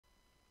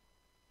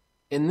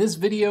In this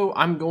video,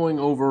 I'm going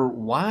over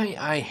why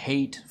I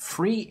hate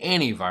free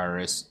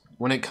antivirus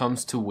when it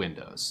comes to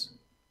Windows.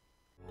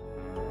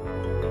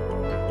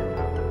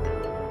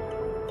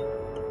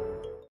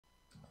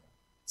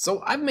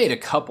 So I've made a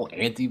couple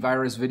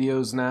antivirus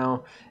videos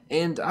now,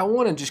 and I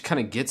want to just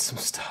kind of get some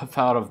stuff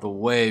out of the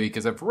way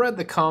because I've read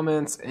the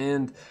comments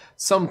and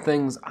some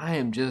things I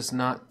am just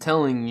not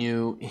telling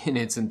you in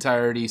its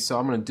entirety, so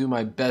I'm going to do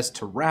my best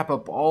to wrap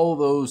up all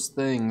those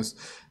things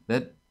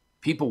that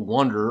people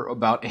wonder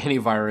about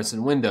antivirus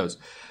in Windows.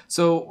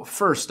 So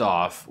first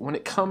off, when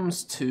it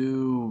comes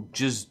to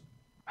just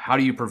how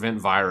do you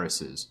prevent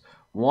viruses,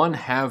 one,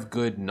 have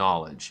good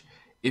knowledge.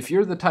 If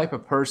you're the type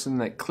of person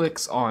that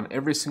clicks on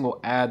every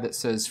single ad that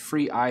says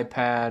free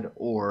iPad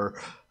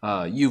or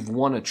you've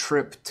won a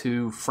trip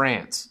to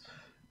France,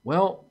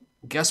 well,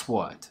 guess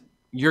what?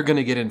 You're going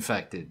to get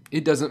infected.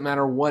 It doesn't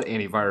matter what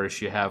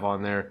antivirus you have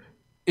on there.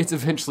 It's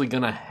eventually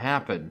going to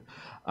happen.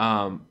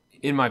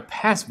 In my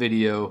past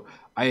video,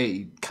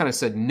 I kind of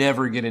said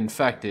never get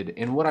infected.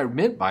 And what I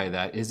meant by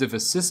that is if a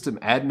system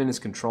admin is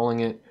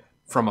controlling it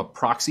from a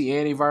proxy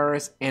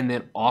antivirus and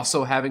then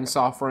also having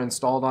software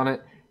installed on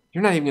it,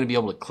 you're not even going to be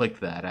able to click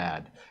that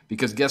ad.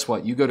 Because guess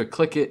what? You go to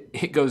click it,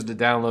 it goes to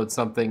download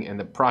something, and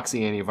the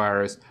proxy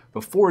antivirus,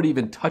 before it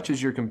even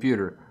touches your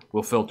computer,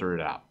 will filter it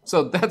out.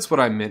 So that's what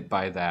I meant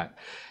by that.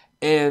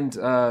 And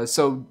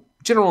so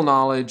general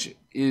knowledge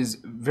is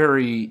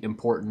very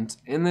important.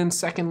 And then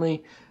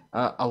secondly,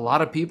 a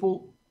lot of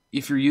people,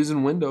 if you're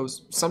using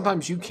Windows,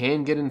 sometimes you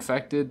can get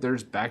infected.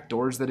 There's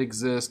backdoors that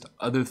exist,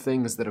 other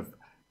things that have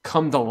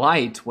come to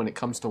light when it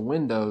comes to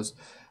Windows.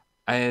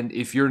 And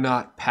if you're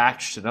not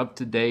patched and up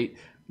to date,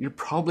 you're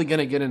probably going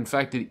to get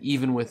infected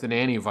even with an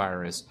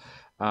antivirus.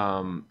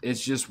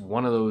 It's just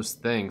one of those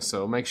things.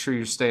 So make sure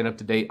you're staying up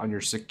to date on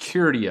your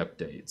security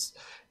updates.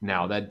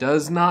 Now, that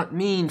does not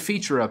mean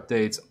feature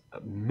updates.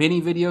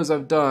 Many videos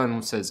I've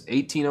done says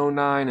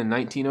 1809 and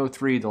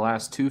 1903, the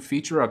last two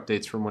feature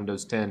updates from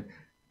Windows 10,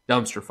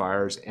 dumpster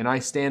fires, and I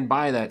stand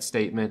by that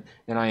statement,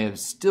 and I am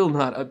still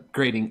not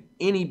upgrading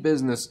any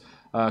business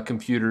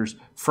computers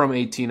from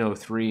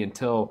 1803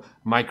 until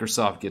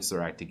Microsoft gets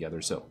their act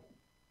together. So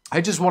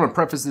I just want to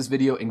preface this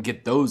video and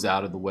get those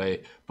out of the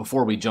way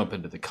before we jump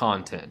into the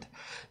content.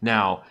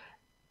 Now,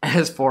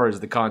 as far as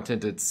the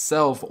content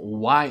itself,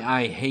 why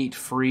I hate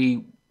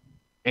free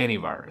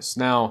antivirus.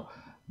 Now,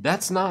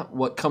 that's not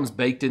what comes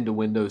baked into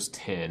Windows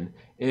 10.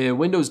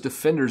 Windows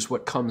Defender is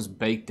what comes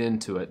baked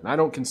into it. And I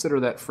don't consider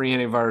that free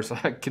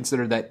antivirus. I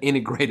consider that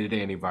integrated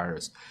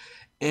antivirus.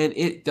 And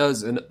it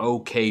does an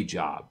okay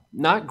job.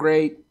 Not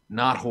great,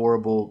 not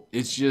horrible.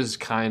 It's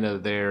just kind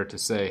of there to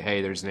say,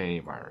 hey, there's an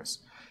antivirus.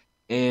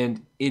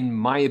 And in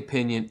my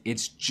opinion,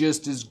 it's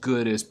just as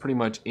good as pretty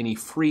much any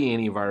free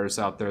antivirus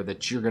out there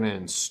that you're going to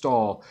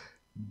install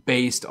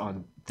based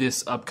on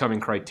this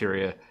upcoming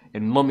criteria.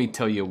 And let me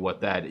tell you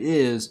what that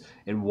is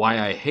and why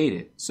I hate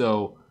it.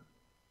 So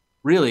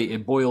really,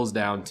 it boils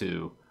down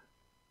to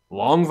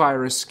long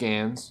virus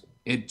scans.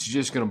 It's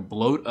just going to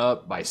bloat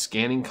up by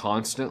scanning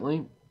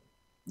constantly.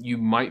 You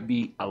might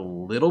be a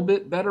little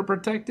bit better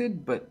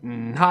protected, but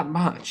not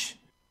much.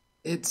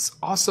 It's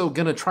also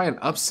going to try and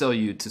upsell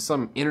you to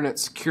some internet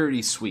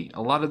security suite.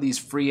 A lot of these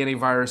free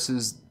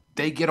antiviruses,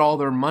 they get all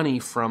their money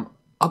from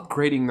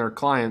upgrading their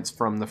clients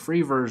from the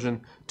free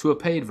version to a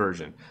paid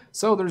version.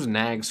 So there's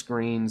nag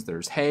screens,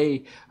 there's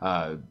hey,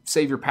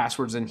 save your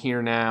passwords in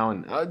here now,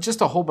 and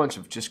just a whole bunch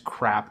of just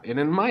crap. And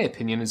in my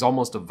opinion, is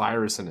almost a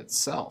virus in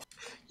itself.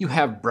 You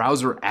have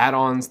browser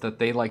add-ons that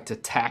they like to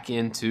tack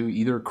into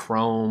either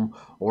Chrome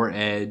or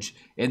Edge,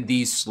 and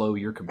these slow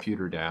your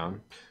computer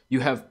down. You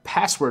have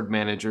password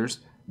managers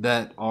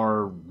that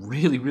are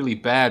really, really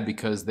bad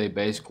because they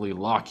basically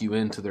lock you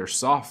into their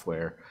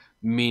software,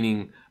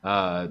 meaning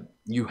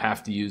you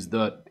have to use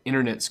the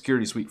Internet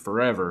Security Suite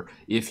forever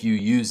if you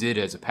use it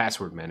as a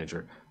password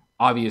manager.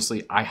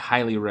 Obviously, I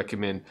highly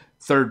recommend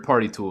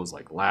third-party tools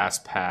like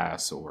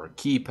LastPass or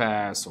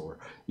KeyPass, or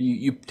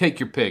you take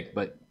your pick,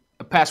 but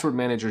a password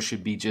manager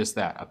should be just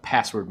that, a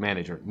password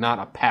manager, not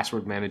a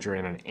password manager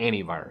and an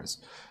antivirus.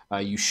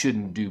 You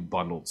shouldn't do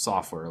bundled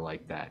software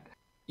like that.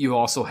 You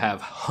also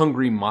have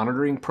hungry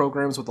monitoring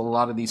programs with a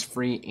lot of these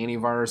free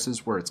antiviruses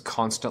where it's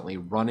constantly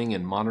running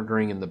and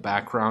monitoring in the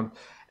background.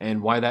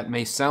 And why that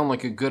may sound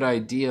like a good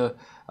idea,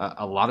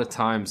 a lot of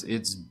times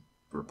it's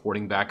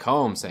reporting back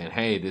home saying,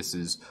 hey, this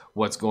is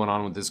what's going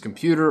on with this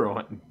computer.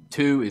 Or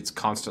two, it's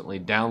constantly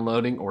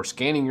downloading or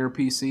scanning your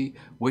PC,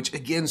 which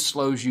again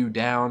slows you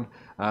down.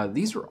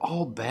 These are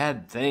all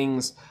bad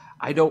things.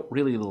 I don't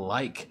really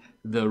like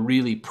the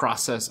really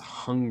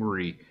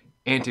process-hungry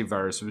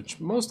antivirus, which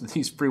most of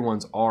these free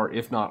ones are,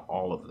 if not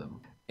all of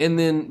them. And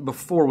then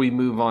before we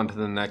move on to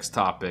the next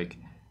topic,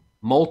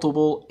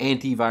 multiple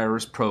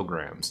antivirus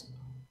programs.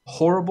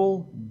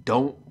 Horrible,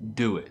 don't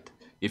do it.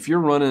 If you're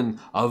running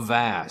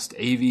Avast,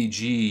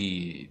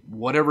 AVG,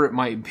 whatever it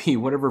might be,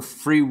 whatever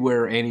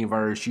freeware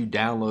antivirus you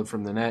download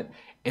from the net,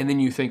 and then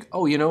you think,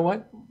 oh, you know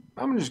what?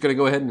 I'm just going to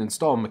go ahead and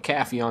install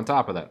McAfee on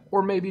top of that.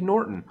 Or maybe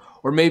Norton.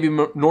 Or maybe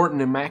Norton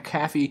and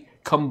McAfee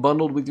come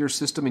bundled with your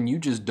system and you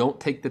just don't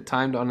take the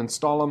time to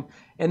uninstall them,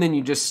 and then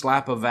you just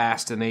slap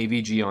Avast and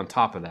AVG on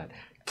top of that.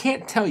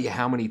 Can't tell you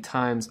how many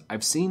times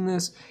I've seen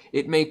this.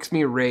 It makes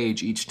me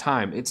rage each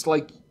time. It's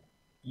like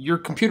your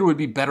computer would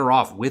be better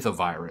off with a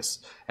virus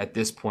at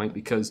this point,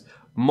 because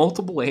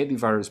multiple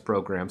antivirus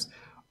programs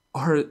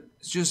are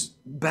just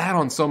bad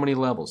on so many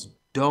levels.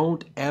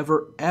 Don't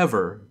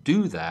ever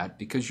do that,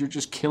 because you're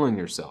just killing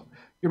yourself.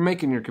 You're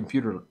making your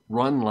computer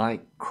run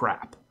like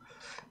crap.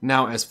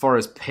 Now, as far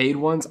as paid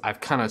ones, I've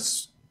kind of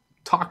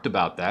talked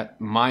about that.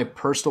 My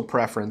personal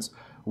preference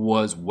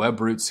was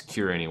WebRoot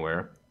Secure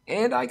Anywhere,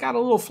 and I got a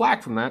little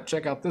flack from that.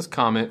 Check out this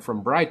comment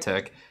from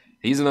Brytech.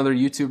 He's another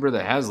YouTuber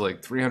that has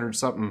like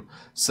 300-something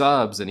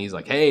subs, and he's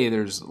like, hey,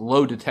 there's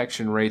low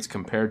detection rates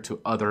compared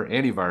to other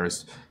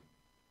antivirus.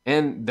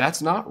 And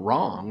that's not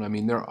wrong. I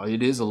mean,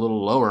 it is a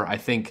little lower. I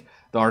think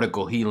the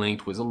article he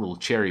linked was a little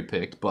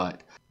cherry-picked,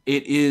 but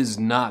it is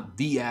not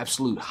the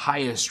absolute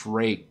highest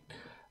rate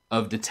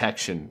of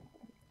detection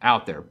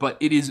out there. But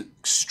it is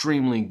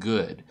extremely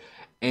good.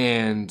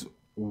 And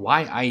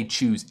why I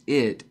choose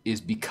it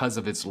is because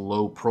of its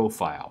low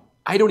profile.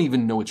 I don't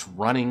even know it's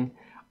running.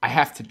 I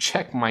have to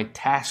check my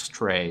task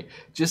tray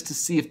just to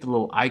see if the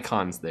little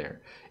icon's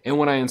there. And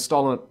when I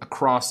install it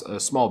across a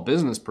small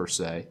business per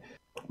se,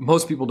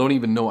 most people don't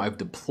even know I've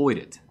deployed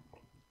it.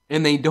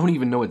 And they don't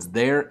even know it's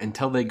there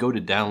until they go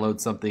to download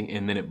something,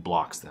 and then it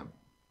blocks them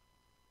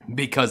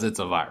because it's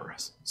a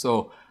virus.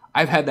 So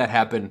I've had that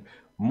happen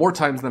more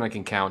times than I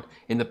can count.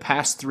 In the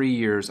past 3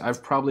 years,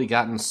 I've probably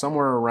gotten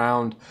somewhere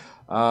around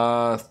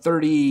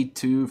 30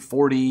 to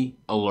 40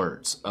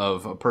 alerts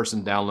of a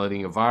person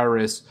downloading a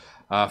virus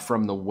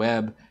from the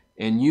web.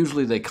 And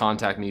usually they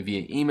contact me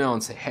via email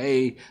and say,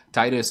 hey,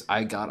 Titus,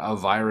 I got a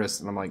virus.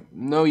 And I'm like,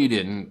 no, you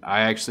didn't.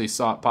 I actually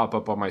saw it pop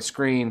up on my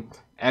screen.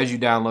 As you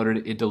downloaded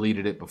it, it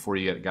deleted it before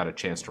you got a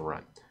chance to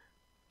run.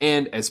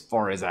 And as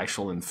far as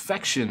actual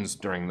infections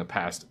during the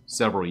past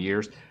several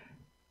years,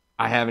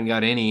 I haven't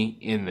got any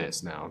in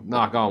this now.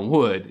 Knock on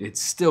wood, it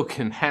still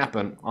can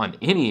happen on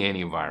any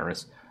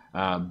antivirus,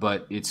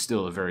 but it's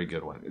still a very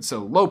good one. So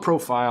low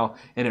profile,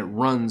 and it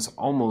runs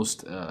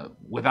almost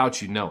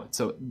without you know it.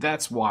 So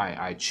that's why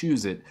I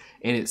choose it,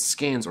 and its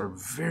scans are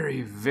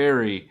very,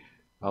 very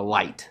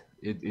light.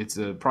 It's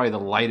probably the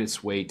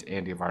lightest weight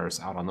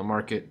antivirus out on the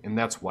market, and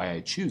that's why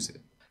I choose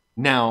it.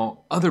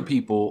 Now, other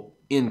people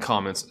in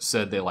comments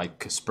said they like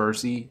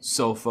Kaspersky,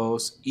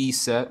 Sophos,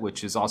 ESET,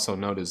 which is also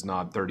known as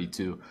Nod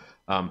 32.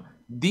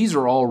 These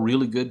are all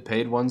really good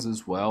paid ones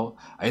as well.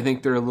 I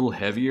think they're a little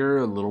heavier,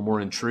 a little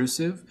more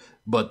intrusive,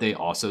 but they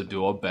also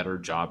do a better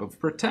job of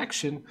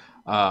protection.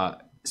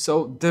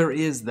 So there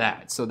is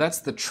that. So that's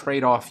the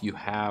trade-off you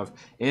have,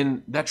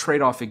 and that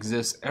trade-off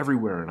exists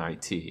everywhere in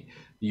IT.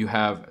 You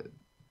have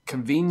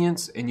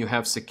convenience and you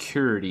have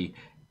security,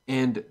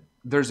 and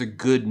there's a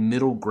good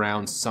middle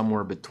ground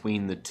somewhere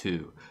between the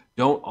two.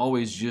 Don't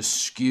always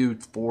just skew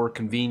for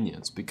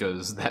convenience,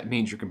 because that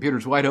means your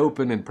computer's wide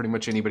open and pretty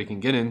much anybody can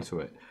get into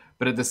it.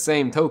 But at the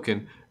same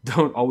token,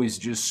 don't always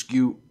just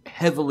skew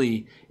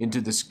heavily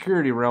into the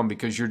security realm,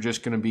 because you're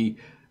just going to be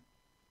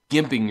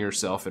gimping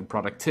yourself in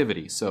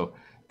productivity. So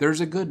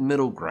there's a good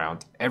middle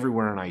ground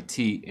everywhere in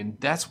IT, and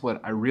that's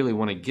what I really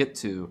want to get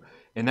to.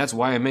 And that's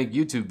why I make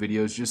YouTube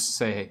videos, just to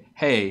say,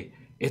 hey,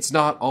 it's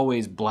not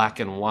always black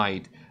and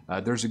white.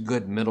 There's a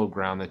good middle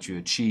ground that you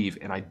achieve,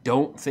 and I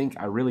don't think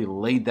I really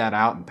laid that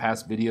out in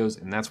past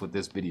videos, and that's what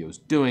this video is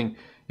doing,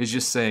 is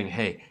just saying,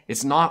 hey,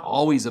 it's not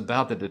always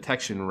about the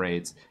detection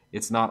rates.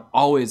 It's not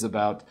always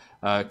about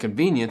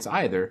convenience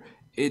either.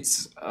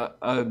 It's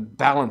a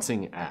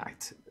balancing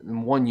act,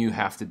 and one you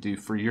have to do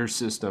for your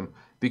system,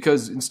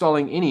 because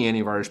installing any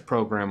antivirus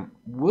program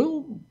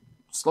will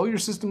slow your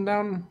system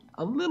down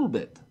a little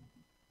bit,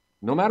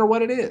 no matter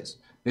what it is.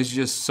 It's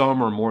just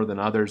some are more than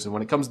others, and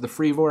when it comes to the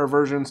freeware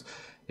versions,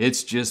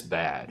 it's just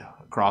bad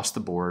across the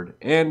board,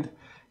 and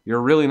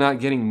you're really not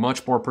getting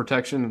much more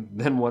protection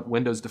than what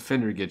Windows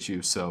Defender gets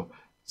you, so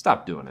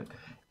stop doing it.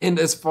 And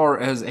as far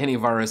as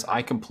antivirus,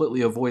 I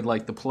completely avoid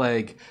like the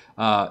plague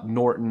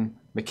Norton,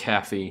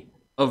 McAfee,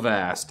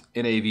 Avast,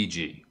 and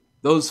AVG.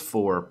 Those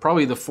four,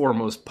 probably the four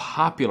most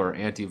popular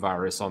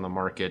antivirus on the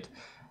market,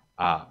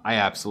 I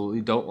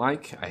absolutely don't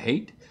like, I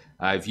hate.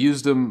 I've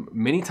used them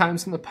many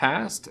times in the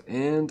past,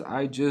 and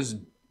I just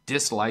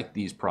dislike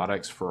these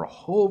products for a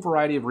whole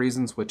variety of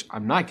reasons, which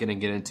I'm not going to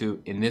get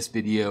into in this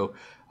video.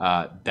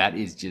 That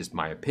is just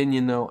my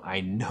opinion, though.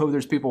 I know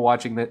there's people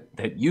watching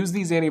that use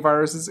these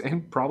antiviruses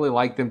and probably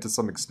like them to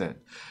some extent.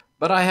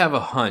 But I have a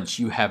hunch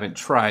you haven't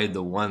tried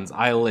the ones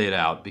I laid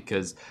out,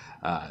 because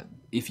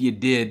if you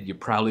did, you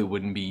probably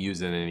wouldn't be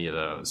using any of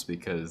those,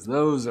 because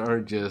those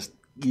are just,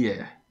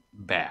 yeah,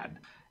 bad.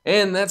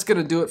 And that's going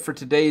to do it for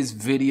today's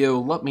video.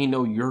 Let me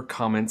know your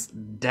comments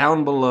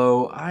down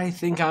below. I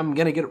think I'm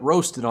going to get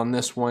roasted on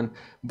this one,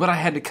 but I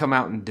had to come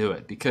out and do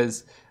it,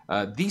 because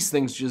these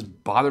things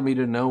just bother me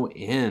to no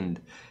end.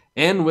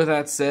 And with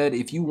that said,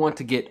 if you want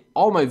to get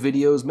all my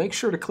videos, make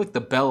sure to click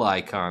the bell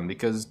icon,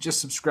 because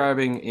just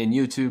subscribing in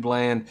YouTube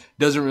land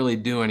doesn't really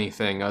do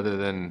anything other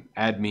than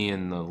add me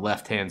in the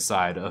left-hand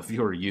side of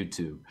your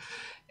YouTube.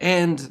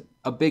 And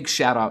a big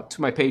shout out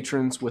to my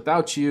patrons.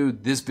 Without you,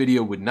 this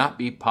video would not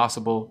be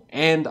possible,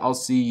 and I'll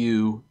see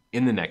you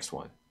in the next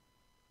one.